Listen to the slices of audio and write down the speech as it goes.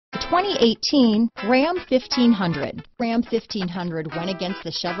2018 Ram 1500. Ram 1500 went against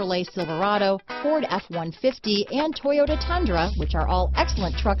the Chevrolet Silverado, Ford F-150, and Toyota Tundra, which are all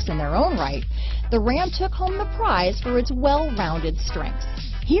excellent trucks in their own right. The Ram took home the prize for its well-rounded strengths.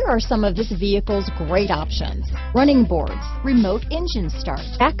 Here are some of this vehicle's great options: running boards, remote engine start,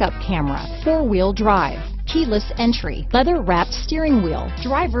 backup camera, four-wheel drive, keyless entry, leather-wrapped steering wheel,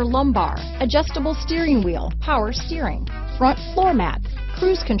 driver lumbar, adjustable steering wheel, power steering, front floor mats,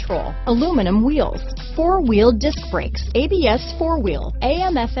 cruise control, aluminum wheels, four-wheel disc brakes, ABS four-wheel,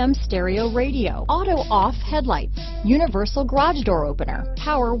 AM/FM stereo radio, auto-off headlights, universal garage door opener,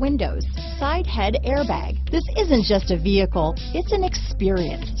 power windows, side head airbag. This isn't just a vehicle, it's an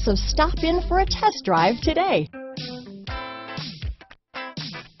experience. So stop in for a test drive today.